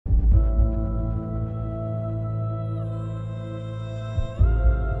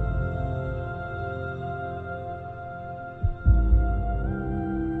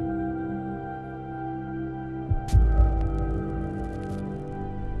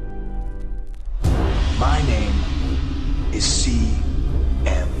My name is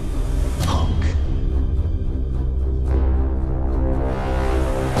CM Punk.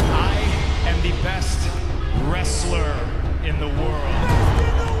 I am the best wrestler in the world.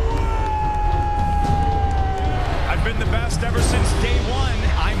 I've been the best ever since day one.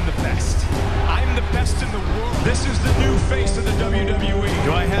 I'm the best. I'm the best in the world. This is the new face of the WWE.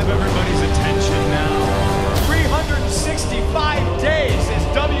 Do I have everybody's attention now? 365 days as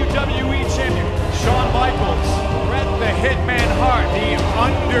WWE champion. Shawn Michaels, Bret the Hitman Hart, The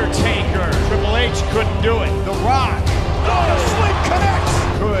Undertaker. Triple H couldn't do it. The Rock. Oh, the Sling connects.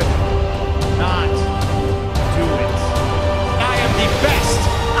 Could not do it. I am the best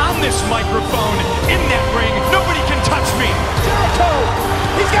on this microphone, in that ring. Nobody can touch me. Jericho,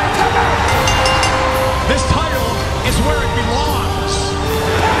 he's got to come out. This title is where it belongs.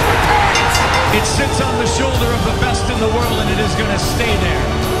 It sits on the shoulder of the best in the world, and it is going to stay there.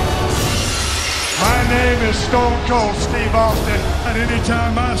 My name is Stone Cold Steve Austin, and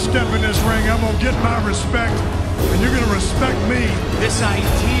anytime I step in this ring, I'm going to get my respect, and you're going to respect me. This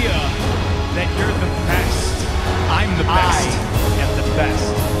idea that you're the best, I'm the best, am the best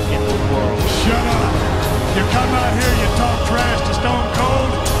in the world. Shut up. You come out here, you talk trash to Stone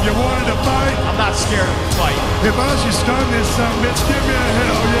Cold, you wanted to fight. I'm not scared of the fight. If I should stun this son of a bitch, give me a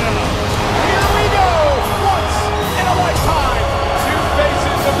hell yeah. Here we go! Once in a lifetime, two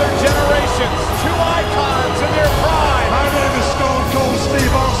faces of their generations, two icons in their prime. My name is Stone Cold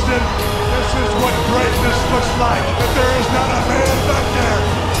Steve Austin. This is what greatness looks like. If there is not a man back there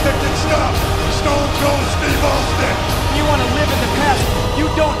that can stop Stone Cold Steve Austin. You want to live in the past, you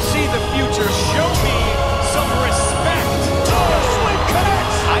don't see the future. Show me some respect. Sling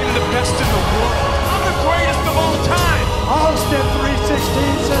connects. I'm the best in the world. I'm the greatest of all time. Austin 316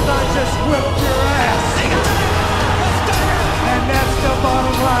 says I just whipped your ass. And that's the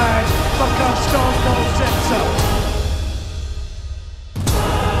bottom line, because Stone Cold